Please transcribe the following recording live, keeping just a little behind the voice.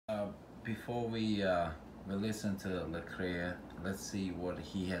before we listen to Leclerc, let's see what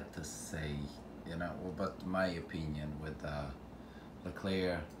he had to say. You know, but my opinion with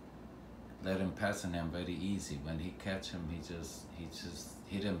Leclerc, let him passing him very easy. When he catch him, he just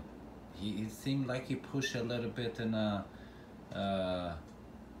hit him. He seemed like he pushed a little bit in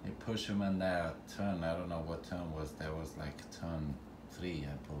he pushed him in that turn. I don't know what turn was. That was like turn 3,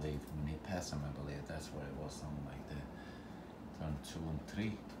 I believe. When he passed him, I believe that's what it was, something like that. Turn 2 and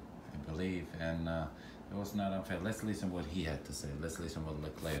 3, I believe. And it was not unfair. Let's listen what he had to say. Let's listen what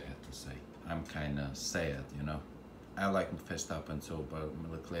Leclerc had to say. I'm kind of sad, you know. I like Verstappen too, but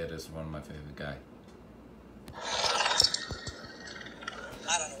Leclerc is one of my favorite guys.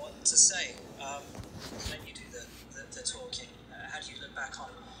 I don't know what to say. Let you do the talking. How do you look back on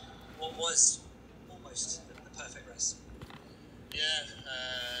what was almost the perfect race? Yeah,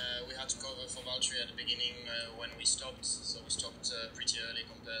 we had to cover for Valtteri at the beginning when we stopped. So we stopped pretty early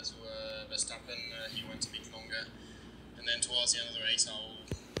compared to Verstappen. He went a bit longer. And then towards the end of the race,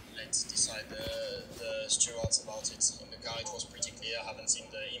 let's decide the stewards about it. In the car, it was pretty clear. I haven't seen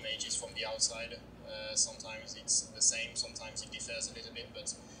the images from the outside. Sometimes it's the same, sometimes it differs a little bit,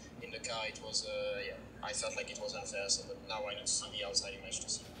 but in the car it was, I felt like it was unfair, so now I need to see the outside image to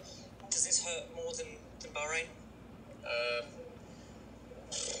see. Does this hurt more than Bahrain?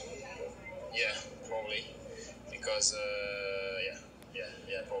 Yeah, probably, because,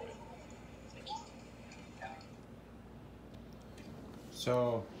 yeah, probably.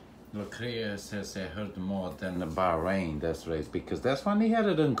 So Leclerc says they hurt more than the Bahrain, that's race, because that's when he had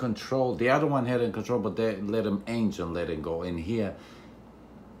it in control. The other one had it in control, but they let him let it go. And here,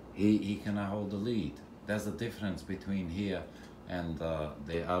 he cannot hold the lead. That's the difference between here and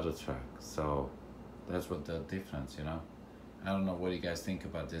the other track. So that's what the difference, you know. I don't know what you guys think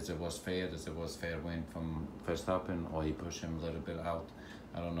about this. It was fair. Does it was fair win from Verstappen, or he pushed him a little bit out?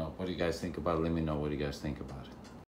 I don't know. What do you guys think about it? Let me know what you guys think about it.